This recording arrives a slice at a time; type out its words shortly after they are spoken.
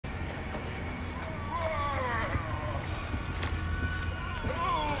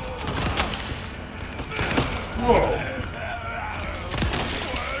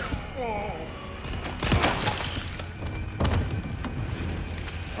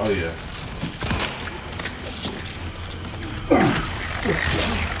Oh yeah.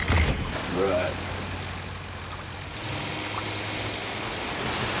 Right.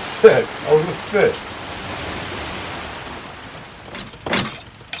 This is sick. Oh, the fish.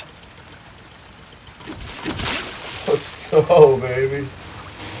 Let's go, baby.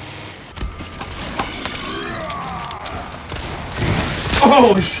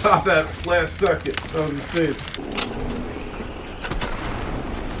 Oh, we shot that last second. That was insane.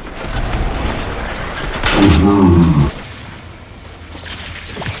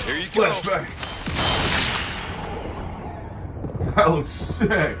 Here you go. Flashback. That looks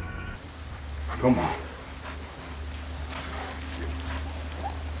sick. Come on.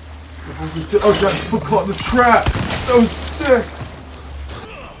 Oh, got his foot caught in the trap. That was sick.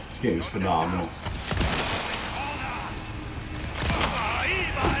 This game is phenomenal.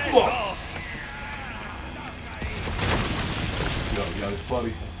 Fuck. Yo, you got his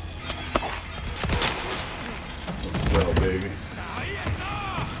buddy. Let's go, baby.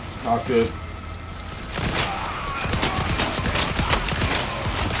 Not good.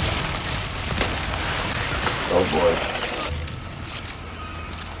 Oh boy.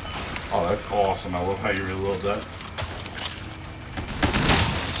 Oh, that's awesome. I love how you reload that.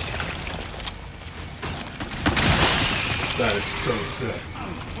 That is so sick.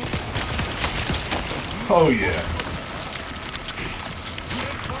 Oh yeah.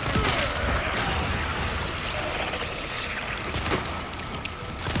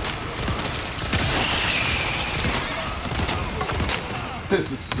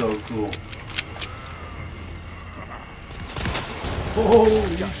 This is so cool.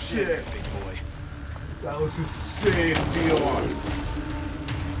 Holy shit. Big boy. That looks insane in VR.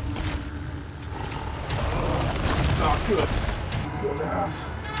 Not good. Good ass.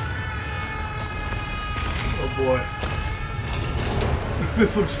 Oh boy.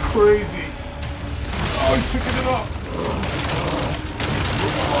 This looks crazy. Oh, he's picking it up.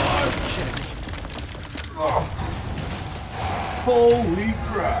 Oh. Holy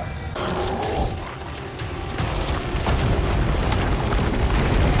crap.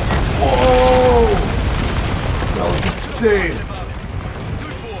 Whoa! That was insane.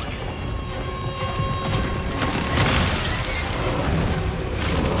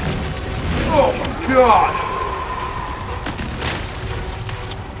 Oh my god!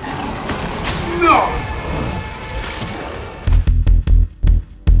 No!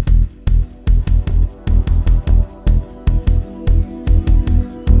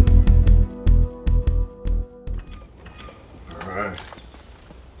 Alright.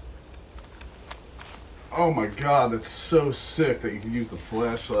 Oh my god, that's so sick that you can use the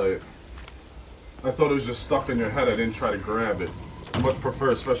flashlight. I thought it was just stuck in your head. I didn't try to grab it. I much prefer,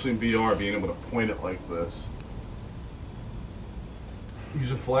 especially in VR, being able to point it like this.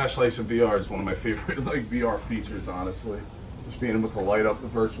 Using flashlights in VR is one of my favorite like VR features, honestly. Just being able to light up the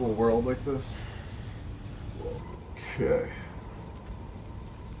virtual world like this. Okay.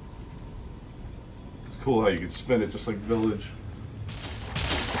 It's cool how you can spin it just like Village.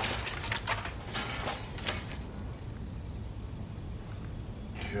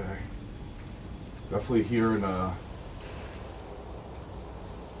 Okay. Definitely hearing a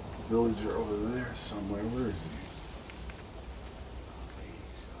villager over there somewhere. Where is he?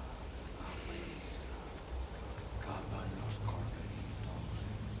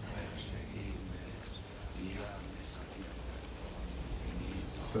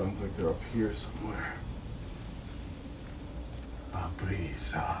 Sounds like they're up here somewhere. A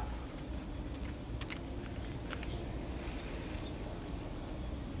breeze.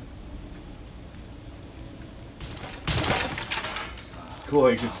 Cool how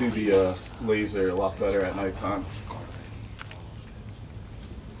you can see the laser a lot better at nighttime.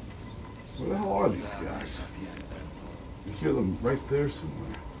 Where the hell are these guys? You hear them right there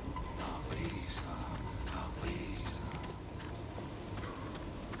somewhere.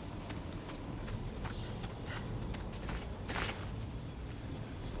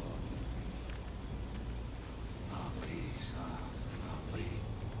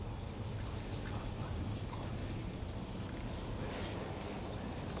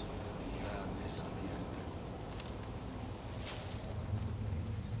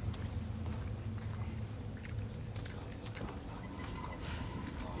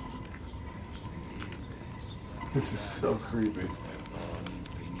 This is so creepy.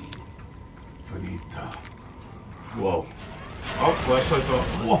 Finita. Whoa. Oh, flashlight's on.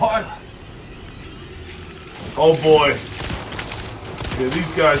 What? Oh boy. Yeah,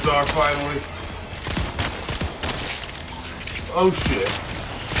 these guys are finally. Oh shit.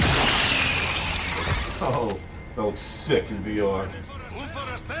 Oh, that looks sick in VR. Un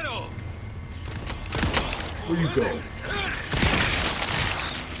forastero. Where you going?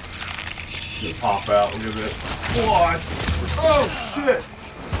 Gonna pop out. Look at this. What? Oh shit!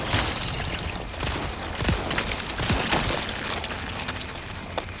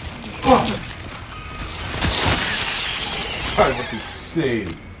 Oh. That was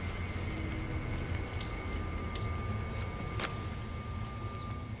insane.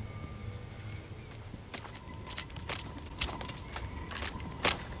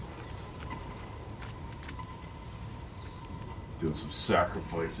 Doing some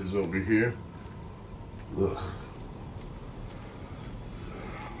sacrifices over here. Ugh.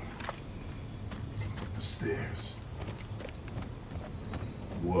 Up the stairs.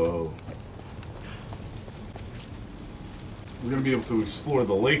 Whoa. We're gonna be able to explore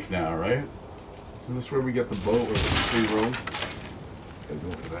the lake now, right? Isn't this where we get the boat or the free roam? Gotta go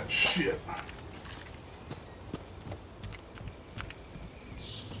over that shit.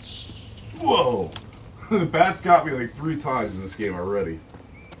 Whoa! The bat's got me like 3 times in this game already.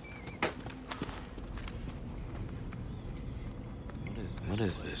 What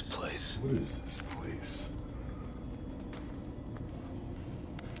is this place? What is this place?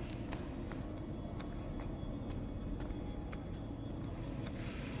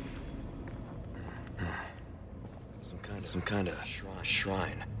 Some kind of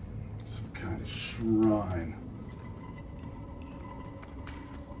shrine. Some kind of shrine.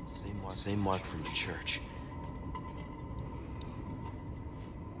 Same mark from the church.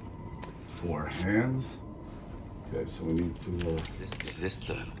 4 hands. Okay, so we need to. Is this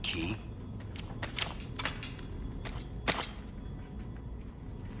the key?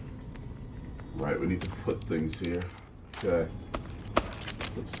 Right, we need to put things here. Okay.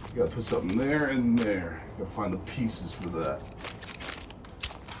 Gotta put something there and there. Gotta find the pieces for that.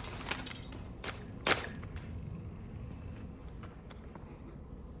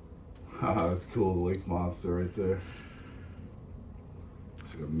 Haha, that's cool, the lake monster right there.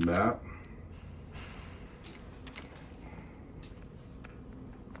 It's like a map.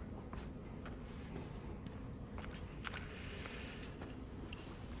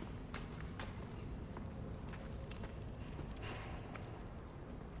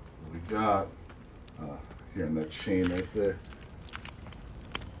 What we got here in that chain right there.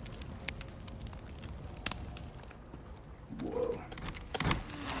 Whoa.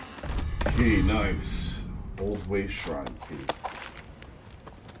 Key, nice. Old Way Shrine key.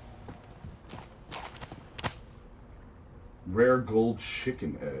 Rare gold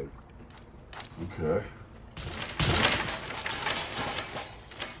chicken egg. Okay.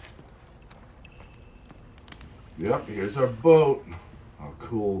 Yep, here's our boat. Oh,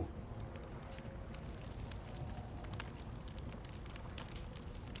 cool.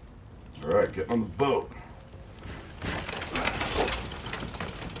 Alright, get on the boat.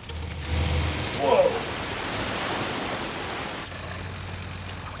 Whoa!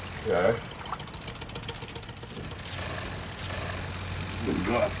 Okay. We'll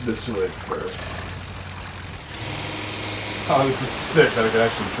go up this way first. Oh, this is sick that I can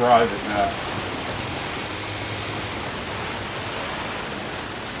actually drive it now.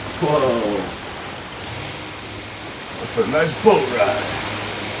 Whoa! That's a nice boat ride.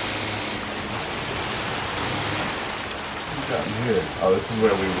 What we got in here? Oh, this is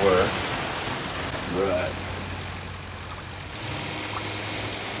where we were. Right.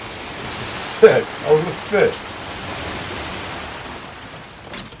 This is sick. Oh, look at the fish.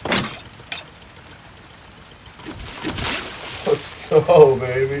 Let's go,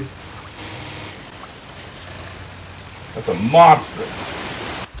 baby. That's a monster.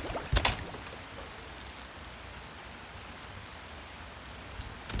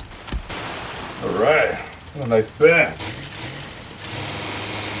 All right. What a nice bass.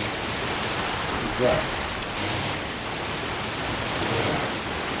 What's that?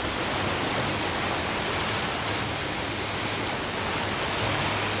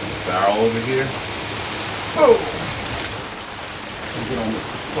 Barrel over here. Oh! Get on this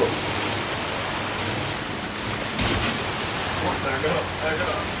boat. Oh, back it up, back it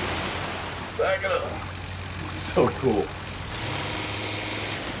up. Back it up. This is so cool.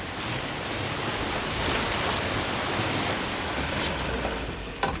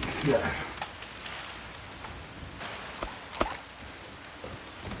 Yeah.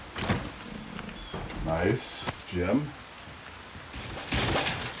 Nice. Gem.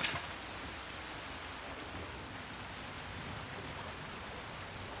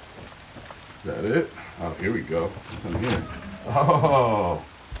 Is that it? Oh, here we go. What's in here? Oh!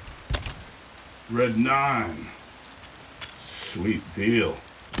 Red 9. Sweet deal.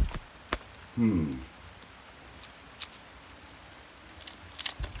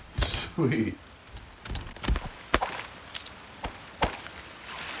 Sweet.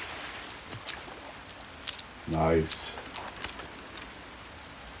 Nice.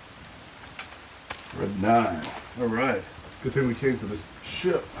 Red 9. Alright. Good thing we came to this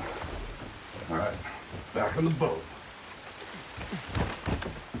ship. Alright. Back on the boat.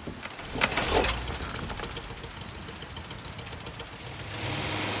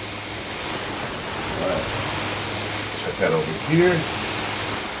 Alright. Check that over here.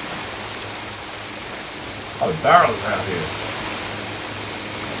 A lot of barrels out here.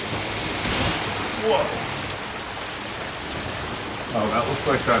 Whoa. Oh, that looks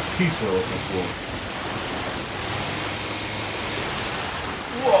like that piece we're looking for.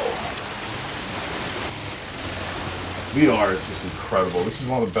 Whoa. VR is just incredible. This is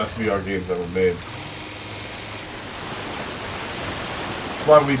one of the best VR games ever made. That's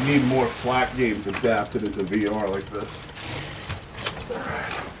why we need more flat games adapted into VR like this.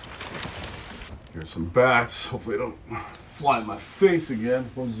 Alright. Here's some bats. Hopefully they don't fly in my face again.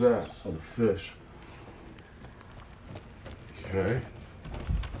 What's that? Oh, the fish. Okay.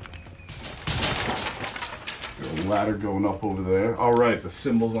 Got a ladder going up over there. Alright, the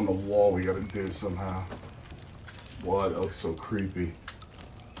symbols on the wall we gotta do somehow. What? That looks so creepy.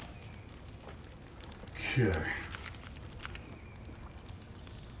 Okay.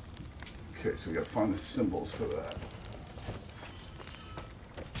 Okay, so we gotta find the symbols for that.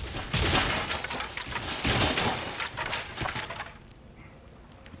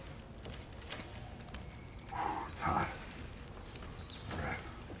 It's hot. Right.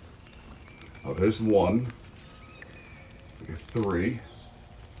 Oh, there's one. It's like a 3.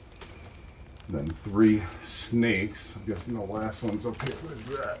 And then 3 snakes. I'm guessing the last one's up here. What is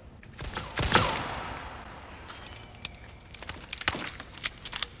that?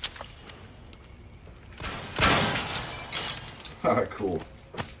 Ah, cool.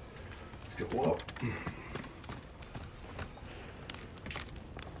 Let's go up.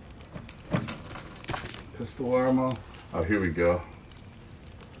 Pistol ammo. Oh, here we go.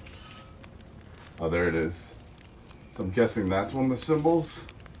 Oh, there it is. So I'm guessing that's one of the symbols.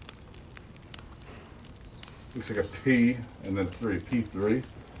 Looks like a P and then 3. P3.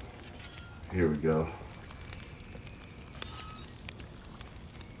 Here we go.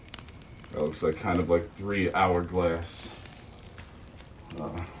 That looks like kind of like 3 hourglass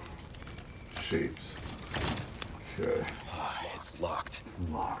shapes. Okay. It's locked. It's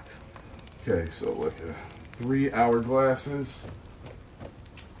locked. Okay, so like a 3 hourglasses.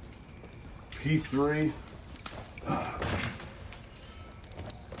 P3.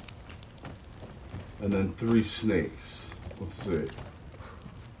 And then 3 snakes. Let's see.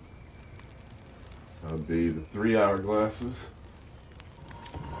 That would be the 3 hourglasses.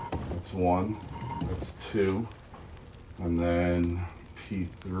 That's 1. That's 2. And then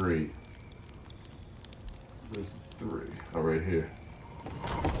P3. Where's the 3? Oh, right here.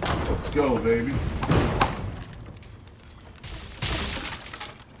 Let's go, baby.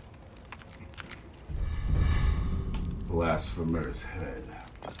 Blasphemer's head.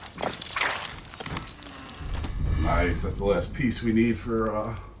 Nice, that's the last piece we need for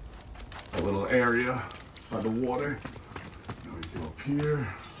a little area by the water. Now we go up here.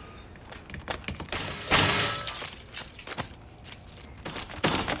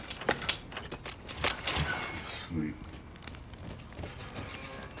 Sweet.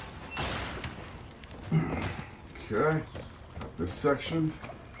 Okay, got this section.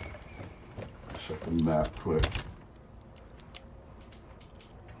 Check the map quick.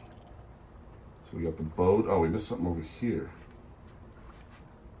 So we got the boat. Oh, we missed something over here.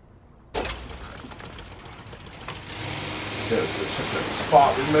 Okay, let's go check that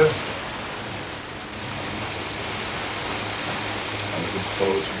spot we missed. There's a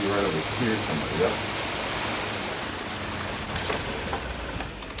boat. It should be right over here somewhere. Yep.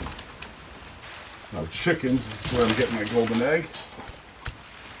 Now chickens, this is where I'm getting my golden egg.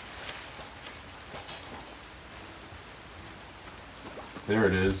 There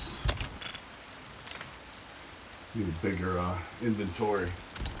it is. Need a bigger inventory.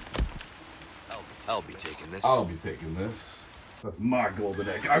 I'll be taking this. I'll be taking this. That's my golden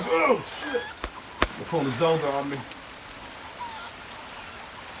egg, guys. Oh shit! They're pulling a Zelda on me.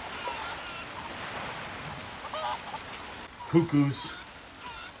 Cuckoos.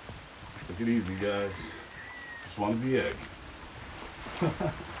 Take it easy, guys. Just wanted the egg. We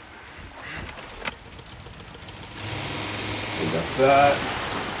got that.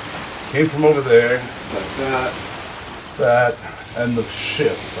 Came from over there. Got that, and the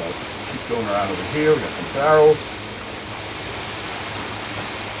ship. So let's keep going around over here. We got some barrels.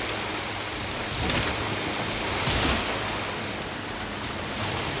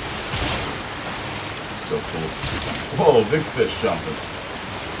 so cool. Whoa, big fish jumping.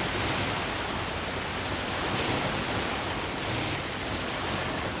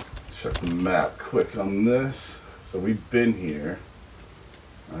 Check the map quick on this. So we've been here,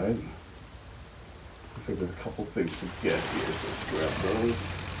 right? Looks like there's a couple things to get here, so let's grab those.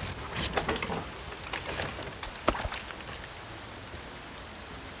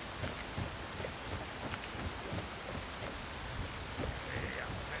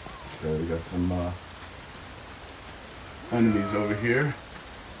 Okay, we got some enemies over here.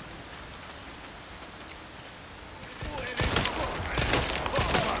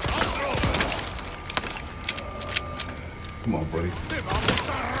 Come on, buddy.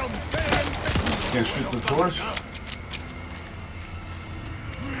 Can't shoot the torch?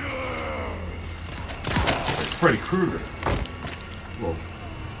 Freddy Krueger. Whoa.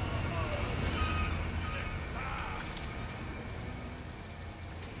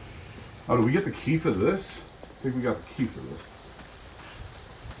 Oh, did we get the key for this? I think we got the key for this.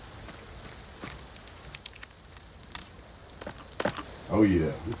 Oh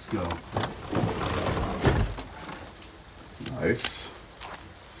yeah, let's go. Nice.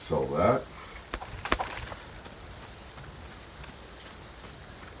 Sell that.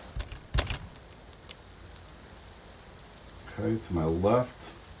 Okay, to my left.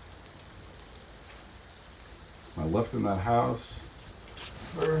 My left in that house.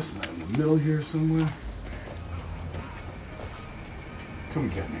 First, and then in the middle here somewhere. Come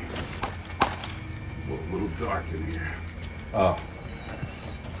get me. A little dark in here. Oh.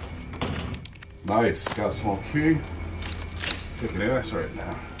 Nice. Got a small key. Kicking ass right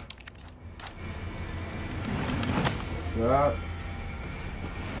now. That.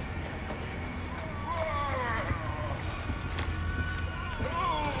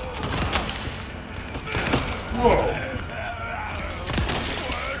 Whoa.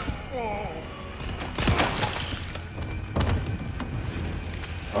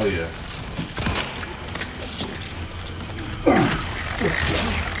 Oh yeah. Let's go.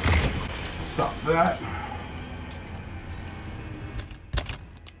 Stop that.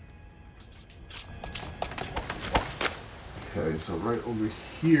 Okay, so right over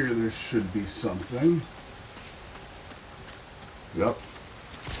here there should be something. Yep.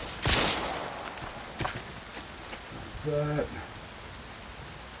 That.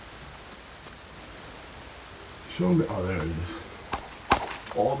 Show me. Oh, there it is.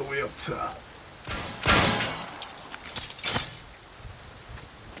 All the way up top.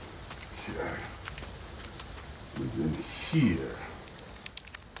 Okay. What's in here?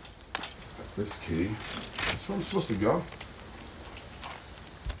 Got this key. That's where I'm supposed to go.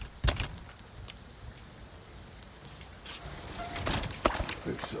 I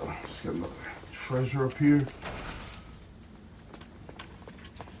think so. Just got another treasure up here.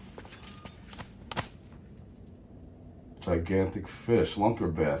 Gigantic fish,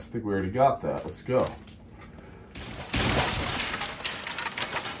 lunker bass. I think we already got that. Let's go.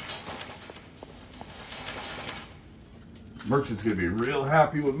 Merchant's gonna be real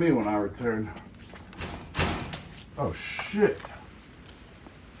happy with me when I return. Oh shit.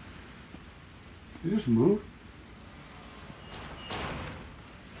 Did you just move?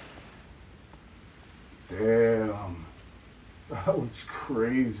 Damn. That looks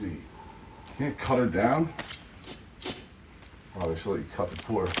crazy. Can't cut her down? Probably should let you cut the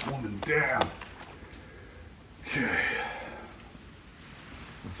poor woman down. Okay.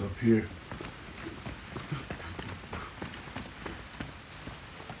 What's up here?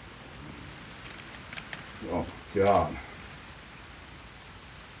 Oh God.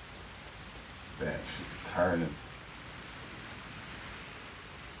 Damn, she's turning.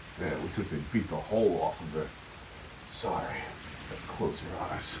 Damn, it looks like they beat the hole off of her. Sorry. Gotta close your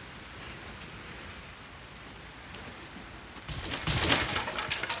eyes.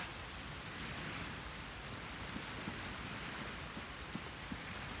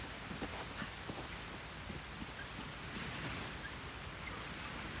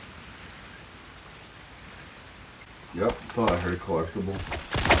 Yep, thought I heard a collectible.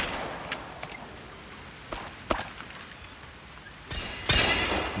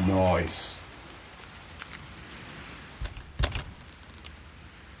 Nice.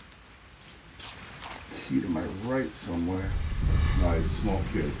 Key to my right somewhere. Nice, small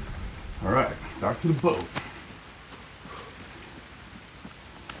kid. Alright, back to the boat.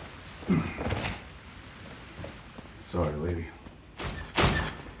 Sorry, lady.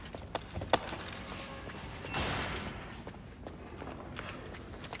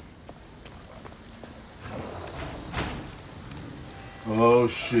 Oh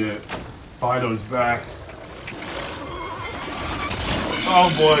shit. Fido's back. Oh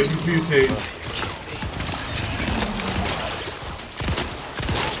boy, he's mutating.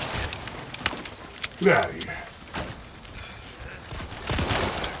 Get out of here.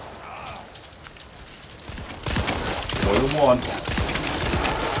 More than one.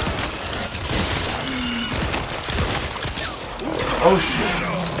 Oh shit.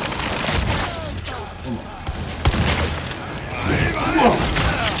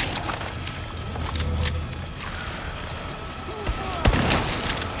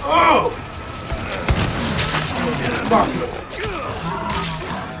 Oh! Fuck it.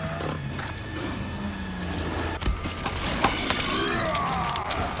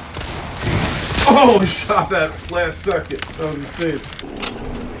 Oh, he shot that last second. That was insane.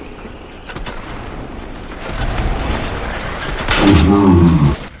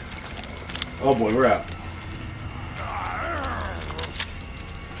 Oh boy, we're out.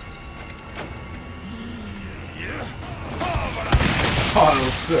 Oh, that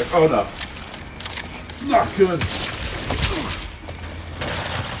was sick. Oh no. Not good.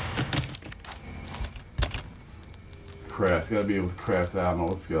 Craft. Gotta be able to craft ammo.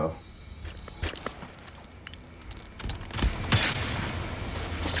 Let's go.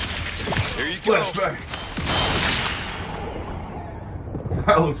 There you go. Flashback.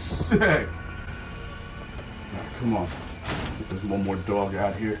 That looks sick. Right, come on. There's one more dog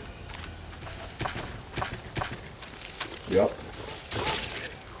out here. Yep.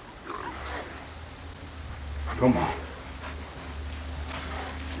 Come on.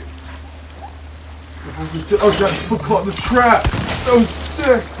 Oh, got his foot caught in the trap. That was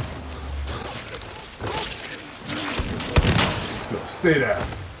sick. Let's go. Stay down.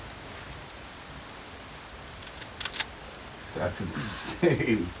 That's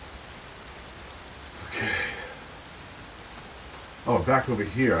insane. Okay. Oh, back over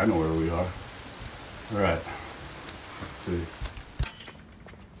here. I know where we are. All right. Let's see.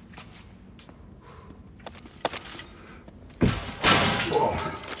 Whoa.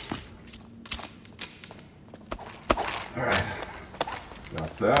 All right.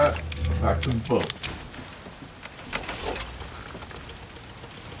 Got that. Back to the boat.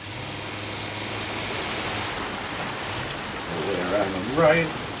 Around the right.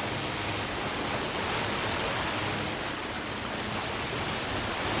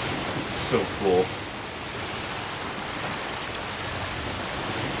 This is so cool.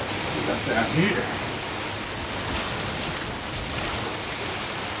 We got that here.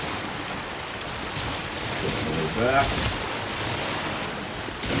 Put it way back.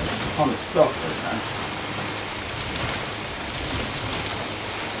 A ton of stuff right now.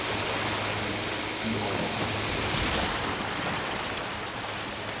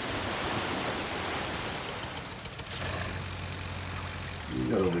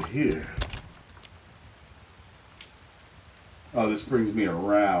 Over here. Oh, this brings me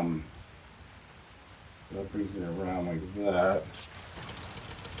around. That brings me around like that.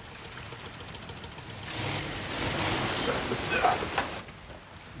 Check this out.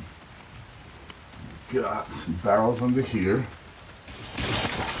 Got some barrels under here.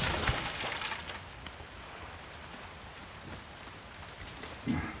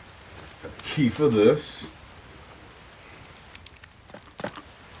 Got the key for this.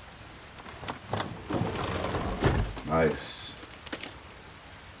 Nice.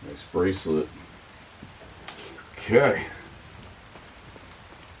 Nice bracelet. Okay.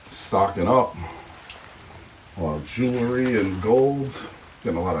 Stocking up. A lot of jewelry and gold.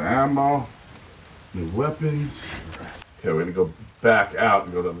 Getting a lot of ammo. New weapons. Okay, we're gonna go back out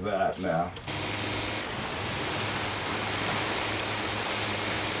and go to that now.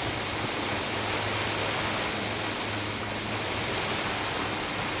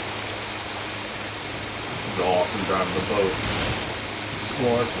 This is awesome driving the boat.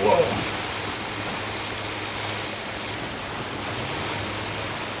 Smart. Whoa.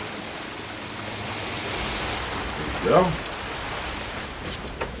 There we go.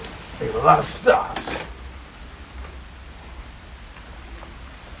 Making a lot of stops.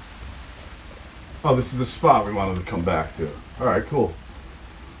 Oh, this is the spot we wanted to come back to. Alright, cool.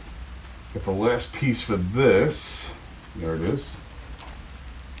 Got the last piece for this. There it is.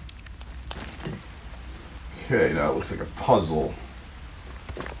 Okay, now it looks like a puzzle.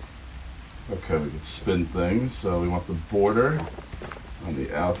 Okay, we can spin things. So we want the border on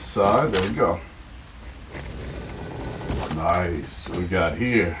the outside. There we go. Nice. What we got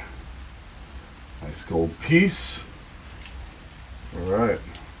here? Nice gold piece. Alright.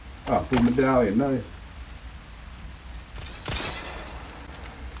 Ah, blue medallion. Nice.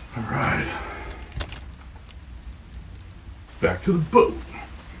 Alright. Back to the boat.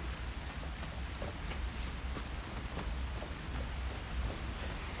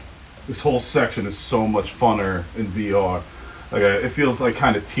 This whole section is so much funner in VR. Like it feels like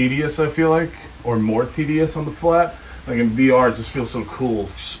kind of tedious. I feel like, or more tedious on the flat. Like in VR, it just feels so cool,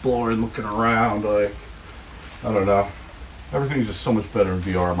 exploring, looking around. Like I don't know, everything's just so much better in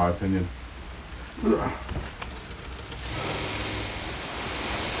VR, in my opinion.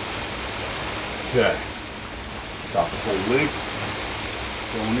 Okay, got the whole rig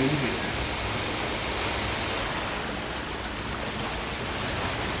going in here.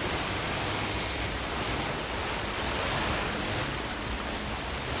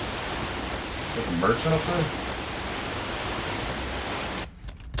 Is there a merchant up there?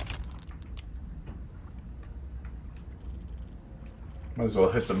 Might as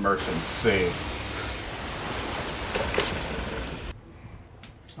well hit the merchant and save.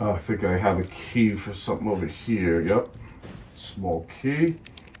 Oh, I think I have a key for something over here. Yep. Small key.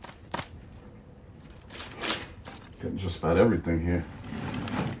 Getting just about everything here.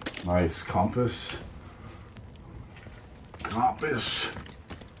 Nice compass. Compass.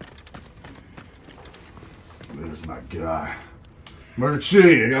 There's my guy.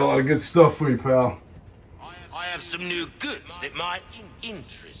 Merchie, I got a lot of good stuff for you, pal. I have some new goods that might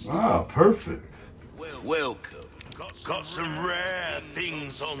interest you. Ah, perfect. Welcome. Got some rare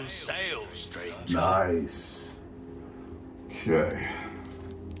things on sale, stranger. Nice. Okay.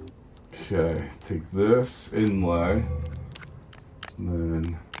 Okay, take this inlay. And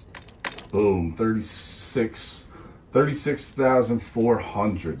then, boom,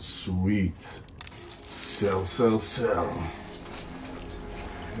 36,400. Sweet. Sell, sell, sell.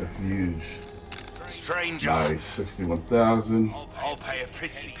 That's huge. Stranger. Nice, 61,000. I'll pay a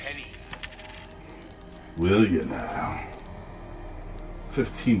pretty penny. Will you now?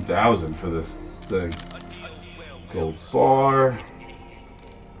 15,000 for this thing. Gold bar.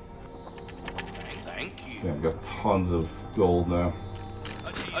 Thank you. Yeah, I've got tons of gold now.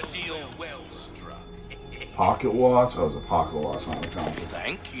 A deal well struck. Pocket watch. Oh, it was a pocket watch, not a compass.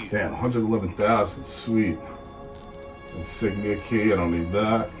 Thank you. Damn, 111,000. Sweet. Insignia key. I don't need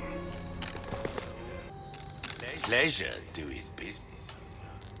that. Pleasure do his business.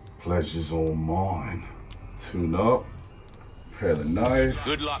 Pleasure's all mine. Tune up. Prepare the knife.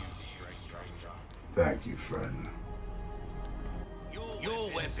 Good luck. Thank you, friend.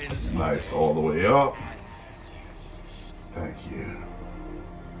 Your weapons. Nice all the way up. Thank you.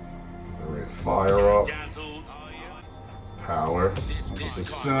 The rate of fire up. Dazzled. Power. This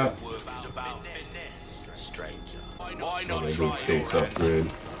 100%. kind of work is about finesse, stranger. Why So not they do try case your upgrade.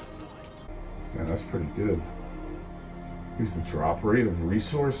 Yeah, that's pretty good. Here's the drop rate of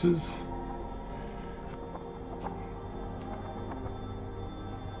resources.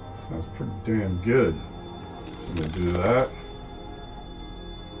 Sounds pretty damn good. I'm gonna do that.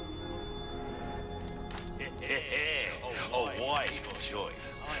 A wise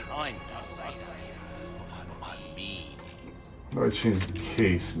choice. I know. I mean. How do I change the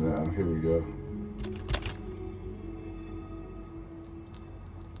case now? Here we go.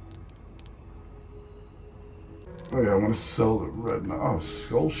 Oh yeah, I want to sell the red now. Oh,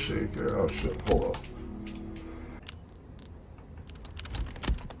 skull shaker. Oh shit, hold up.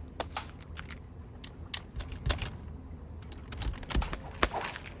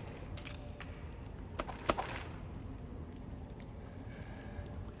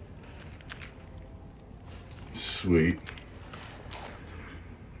 Sweet.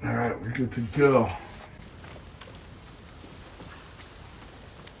 Alright, we're good to go.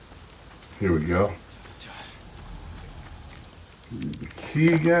 Here we go. Use the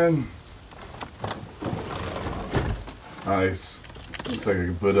key again. Nice. Looks like I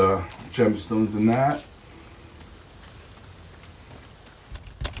can put gemstones in that.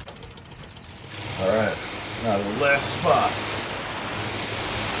 Alright, now the last spot.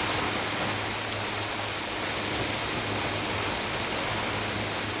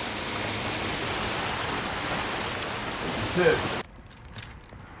 That's it.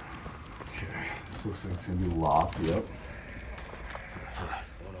 Okay, this looks like it's gonna be locked, yep.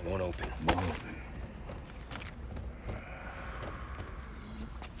 One open. One open.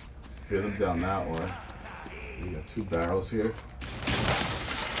 Hear them down that way. We got two barrels here.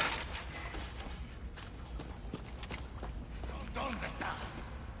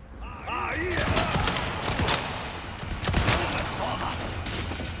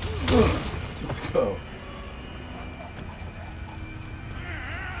 Let's go.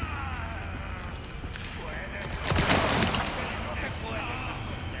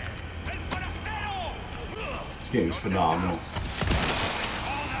 This game is phenomenal.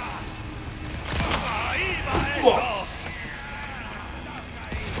 Whoa.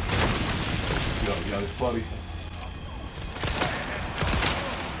 Yo, you got this, buddy.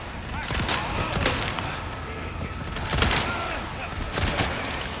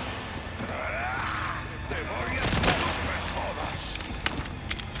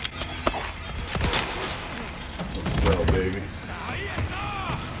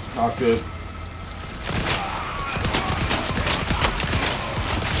 Not good.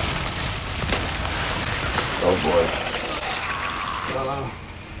 Oh boy.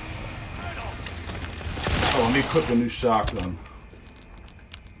 Oh, let me equip the new shotgun.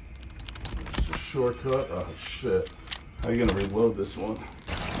 Just a shortcut. Oh shit. How are you gonna reload this one?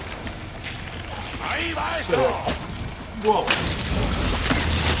 Shit. Whoa.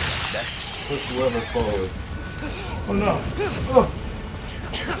 Push the lever forward. Oh no. Oh.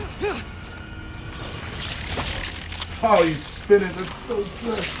 Oh, you spin it. That's so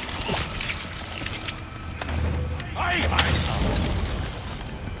sick.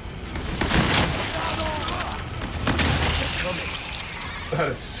 That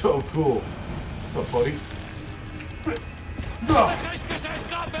is so cool. What's up, buddy? Oh,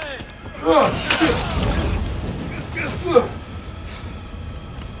 oh shit! Ugh.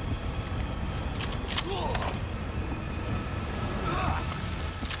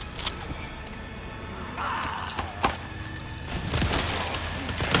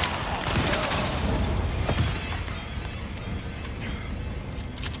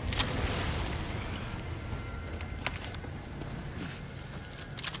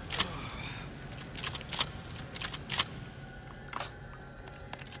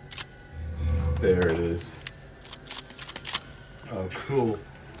 There it is. Oh, cool.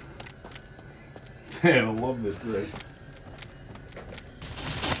 Man, I love this thing.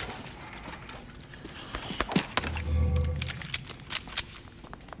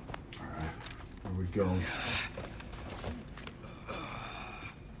 Alright, where we going?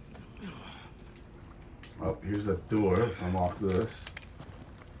 Oh, here's that door. Let's unlock this.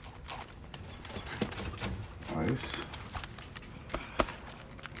 Nice.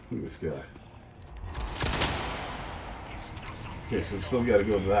 Look at this guy. Okay, so we still got to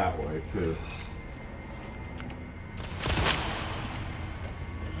go that way, too.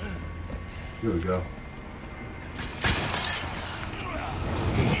 Here we go.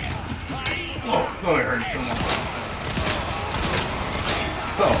 Oh, I thought I heard someone. Let's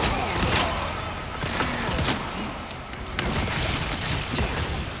go.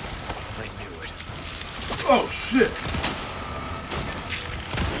 I knew it. Oh, shit.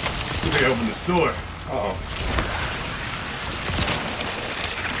 Let me open this door. Uh-oh.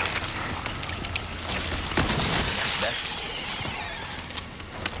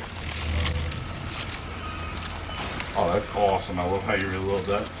 Oh, that's awesome. I love how you reload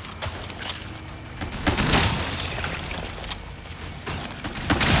that.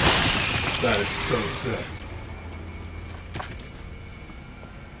 That is so sick.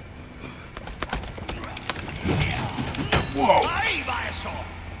 Whoa!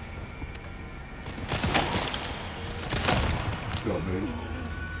 Let's go, baby.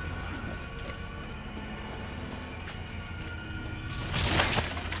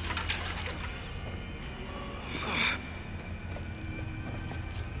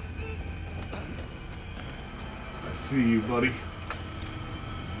 See you, buddy.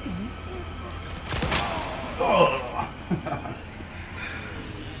 Oh.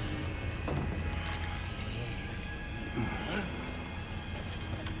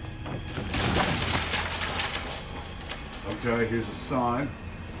 Okay, here's a sign.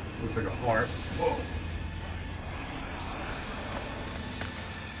 Looks like a heart. Whoa.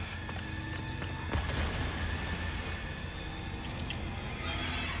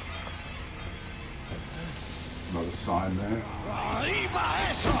 Another sign there.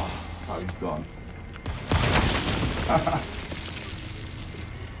 Oh, he's done.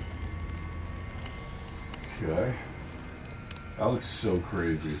 Okay. That looks so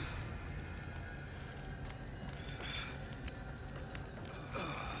crazy.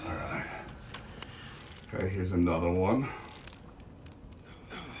 Alright. Okay, here's another one.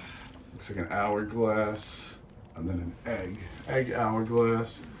 Looks like an hourglass. And then an egg. Egg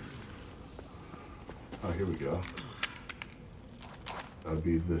hourglass. Oh, here we go. That would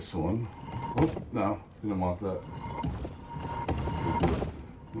be this one. Oh, no, didn't want that.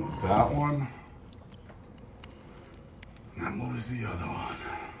 Want that one. And then what was the other one?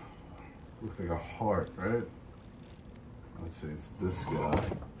 Looks like a heart, right? Let's see, it's this guy.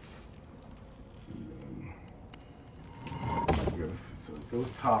 And then so it's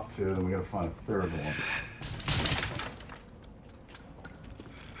those top two, then we gotta find a third one.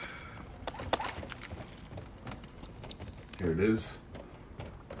 Here it is.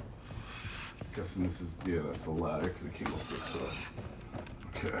 Guessing this is, yeah, that's the ladder, because it came up this side.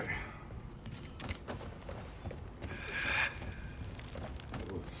 Okay.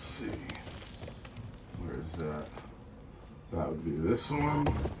 Let's see. Where is that? That would be this one.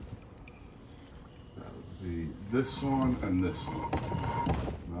 That would be this one and this one.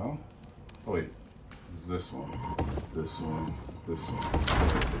 No? Oh wait, it's this one. This one. This one.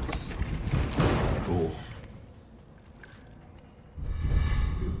 This. Cool.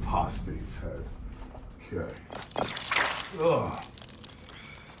 The apostate's head. Okay. Ugh.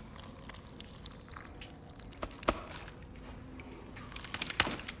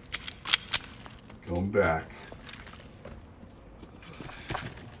 Going back.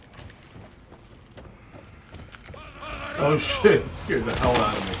 Oh shit, scared the hell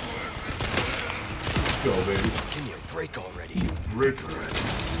out of me. Let's go, baby. Give me a break already. Break already.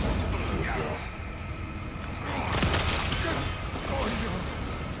 Let's go.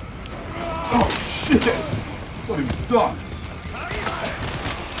 Oh shit! I thought he was done.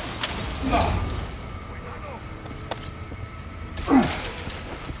 No.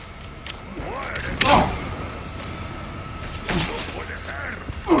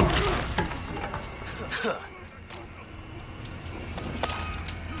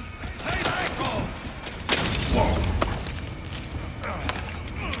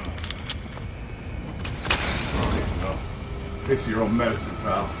 Taste your own medicine,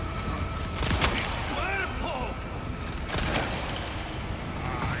 pal.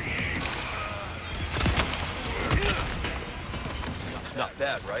 Not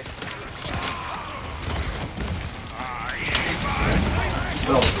bad, right?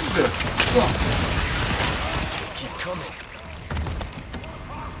 Oh shit! They keep coming.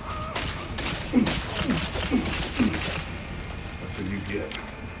 That's what you get.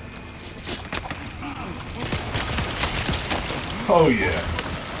 Oh yeah.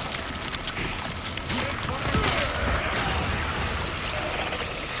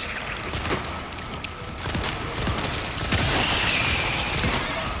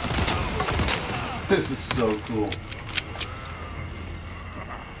 This is so cool.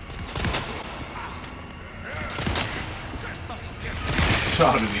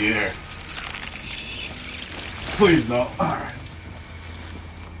 Shot in the air. Please no. Alright.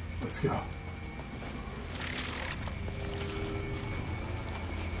 Let's go.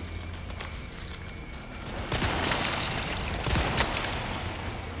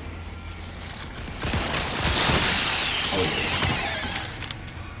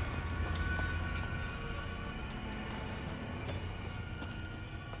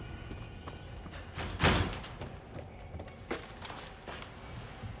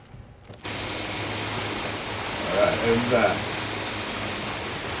 And back.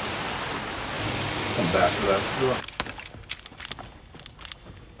 Come back to that stuff.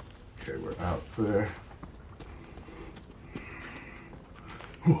 Okay, we're out there.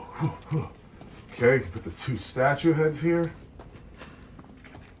 Okay, put the two statue heads here.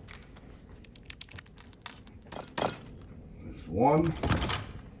 There's one.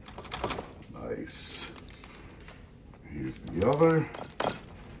 Nice. Here's the other.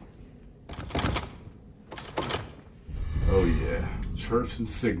 Oh yeah, church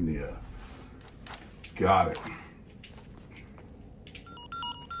insignia. Got it.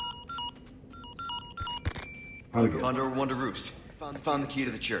 How'd it go? Condor 1 to Roost. Found the key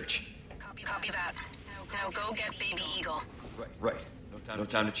to the church. Copy that. Now go get Baby Eagle. Right. No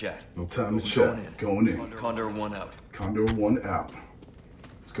time to chat. No time to chat. Going in. Condor 1 out. Condor 1 out.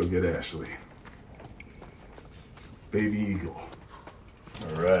 Let's go get Ashley. Baby Eagle.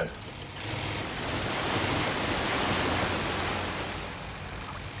 All right.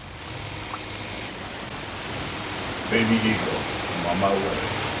 Baby Eagle, I'm on my way.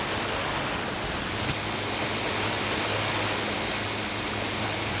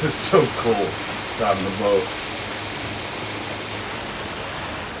 This is so cool, driving the boat.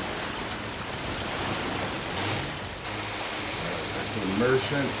 Back to the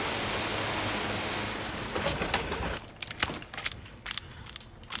merchant.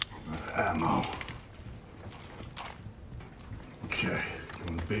 Ammo. Okay,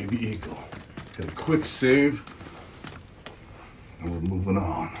 going to Baby Eagle. Get a quick save. And we're moving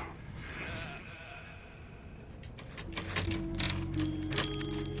on.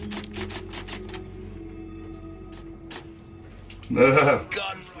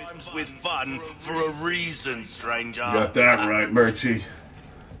 Guns with fun for a reason, stranger. You got that right, Murchie.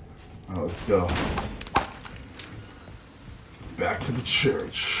 Oh, let's go. Back to the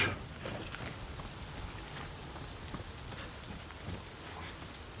church.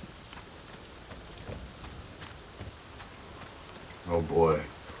 Oh boy.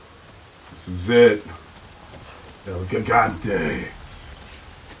 This is it. El Gigante.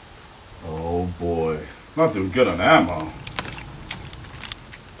 Oh boy. Not doing good on ammo.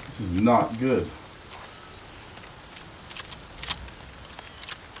 This is not good.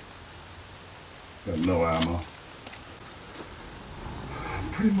 Got no ammo.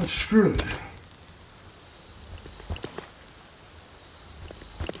 pretty much screwed.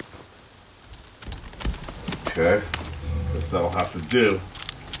 Okay, guess that'll have to do.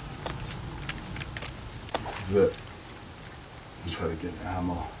 This is it. Let's try to get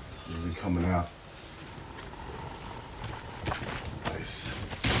ammo. Is he coming out? Nice.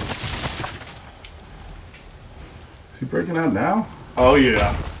 Is he breaking out now? Oh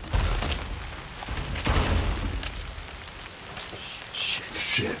yeah.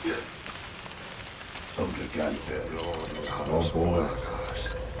 Shit. Oh, GIGANTE. Oh boy.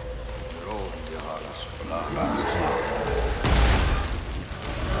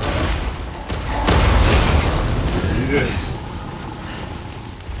 Here he is.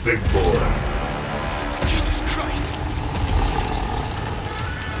 Big boy. Jesus Christ!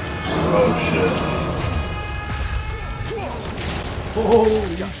 Oh shit.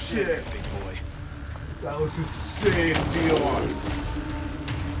 Holy shit. Big boy. That looks insane beyond.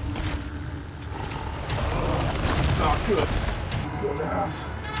 Not good. Good ass.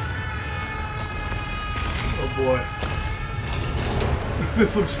 Oh boy.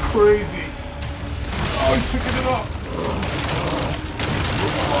 This looks crazy. Oh, he's picking it up.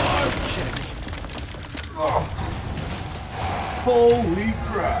 Oh. Holy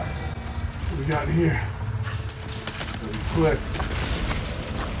crap. What do we got in here? Let me click.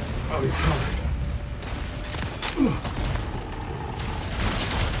 Oh, he's coming.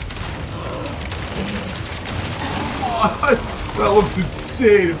 Oh, that looks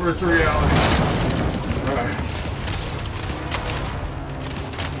insane in virtual reality. Alright.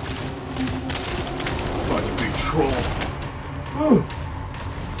 Like a big troll.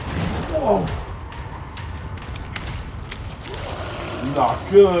 Whoa. Not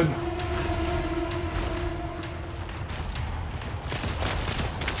good.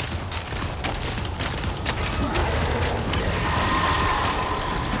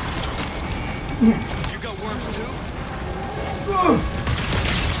 You got worms too?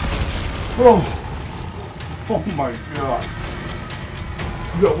 Oh. Oh my god.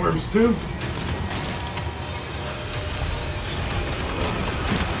 You got worms too?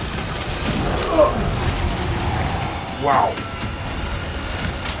 Wow.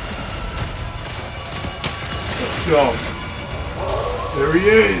 Let's go. There he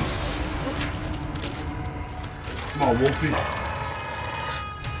is. Come on, Wolfie.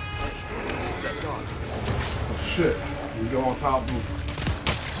 Oh shit. We go on top of him.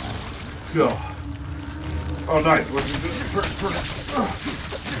 Let's go. Oh nice. Let's do this first. Let's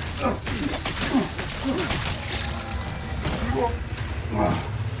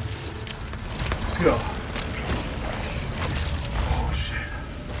go. Oh shit.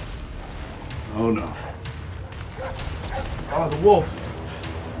 Oh no. Oh, the wolf.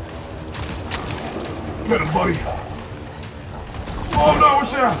 Get him, buddy. Oh no,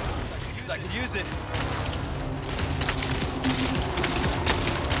 watch out. I could use it.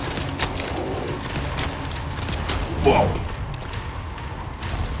 Whoa.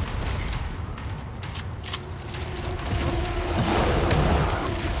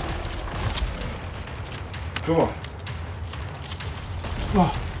 Come on.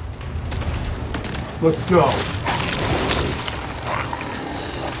 Oh. Let's go.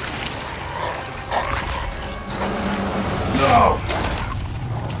 No.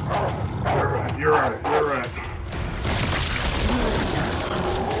 You're right.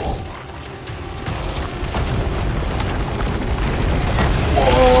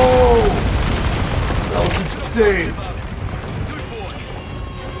 Whoa! That was insane.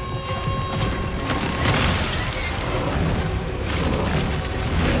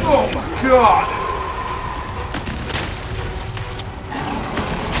 Oh my god!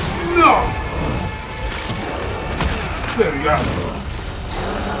 No! There we go.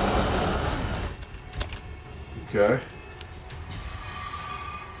 Okay.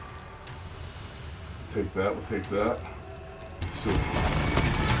 Take that, we'll take that. So,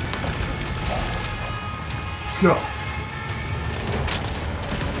 let's go.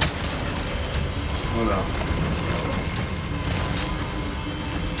 Oh no.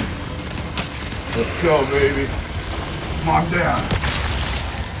 Let's go, baby. Come on down.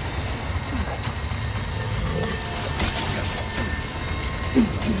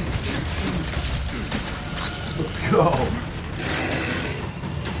 Let's go.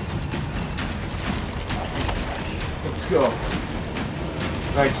 Let's go.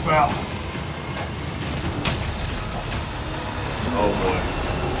 Thanks, pal. Oh boy.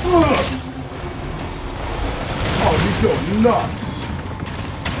 Oh, you go nuts.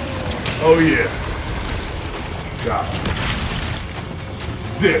 Oh yeah. Gotcha. This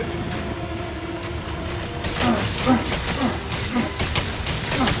is it.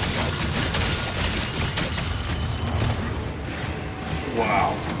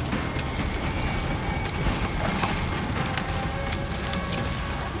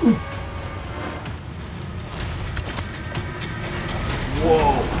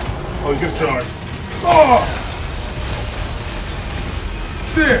 Oh, he's gonna charge. Oh!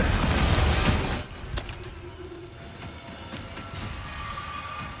 There!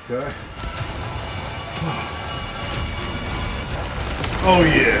 Okay. Oh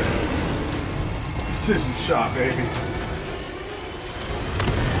yeah. Precision shot, baby.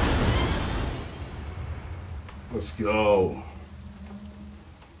 Let's go.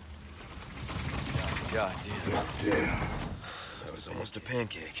 God damn. God damn. That was almost a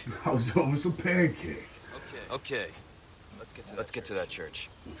pancake. That was almost a pancake. Okay. Let's get to that church.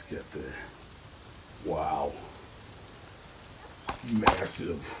 Let's get there. Wow.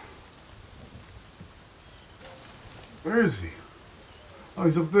 Massive. Where is he? Oh,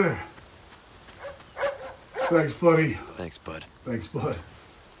 he's up there. Thanks, buddy. Thanks, bud. Thanks, bud.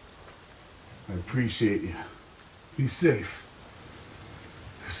 I appreciate you. Be safe.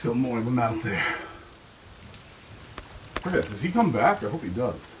 There's still more of them out there. Forget, does he come back? I hope he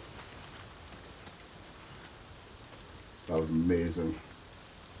does. That was amazing.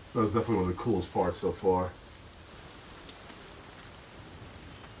 That was definitely one of the coolest parts so far.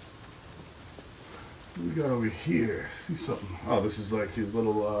 What we got over here? See something? Oh, this is like his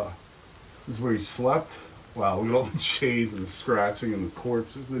little, this is where he slept. Wow, look at all the chains and the scratching and the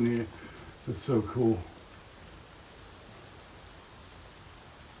corpses in here. That's so cool.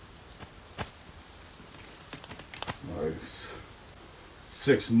 Nice.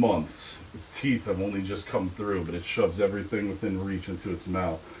 6 months. Its teeth have only just come through, but it shoves everything within reach into its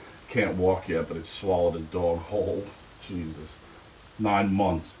mouth. Can't walk yet, but it's swallowed a dog whole. Jesus. 9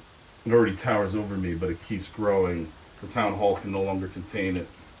 months. It already towers over me, but it keeps growing. The town hall can no longer contain it.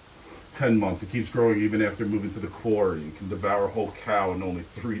 10 months. It keeps growing even after moving to the quarry. It can devour a whole cow in only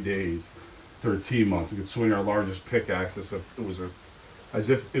 3 days. 13 months. It could swing our largest pickaxe as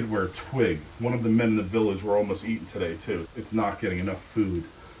if it were a twig. One of the men in the village were almost eaten today, too. It's not getting enough food.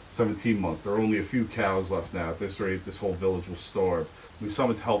 17 months. There are only a few cows left now. At this rate, this whole village will starve. We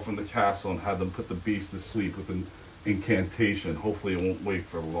summoned help from the castle and had them put the beast to sleep with an incantation. Hopefully it won't wake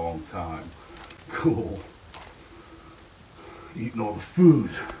for a long time. Cool. Eating all the food.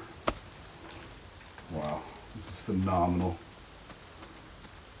 Wow. This is phenomenal.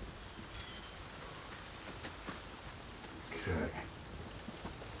 Okay.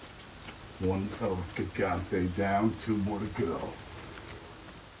 One Gigante down, 2 more to go.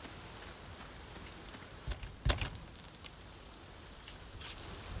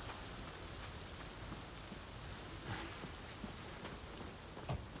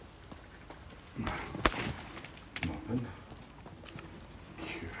 Nothing.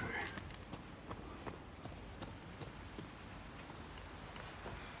 Okay.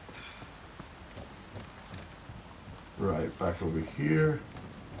 Right, back over here.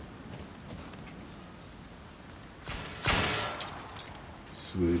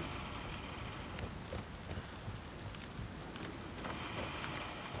 Sweet.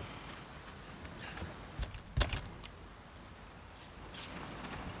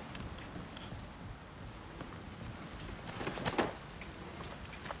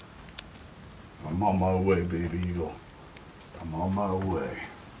 I'm on my way, baby eagle. I'm on my way.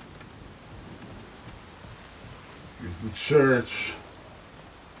 Here's the church.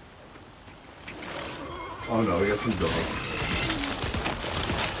 Oh no, we got some dogs.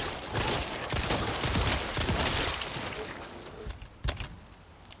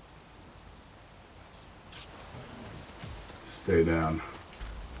 Stay down.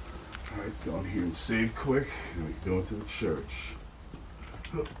 Alright, go in here and save quick, and we go into the church.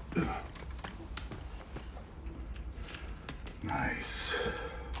 Nice.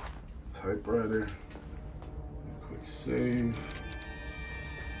 Typewriter. Quick save.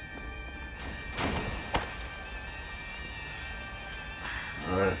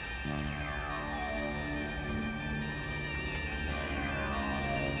 Alright.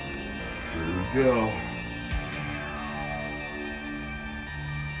 Here we go.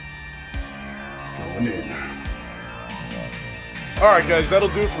 Going in. Alright guys, that'll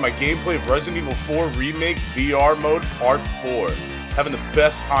do it for my gameplay of Resident Evil 4 Remake VR Mode Part 4. Having the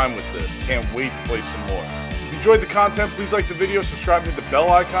best time with this. Can't wait to play some more. If you enjoyed the content, please like the video, subscribe, and hit the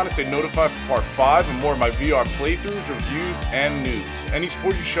bell icon to stay notified for Part 5 and more of my VR playthroughs, reviews, and news. Any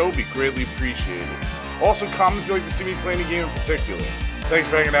support you show will be greatly appreciated. Also, comment if you'd like to see me play any game in particular. Thanks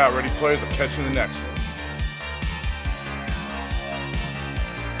for hanging out, Ready Players. I'll catch you in the next one.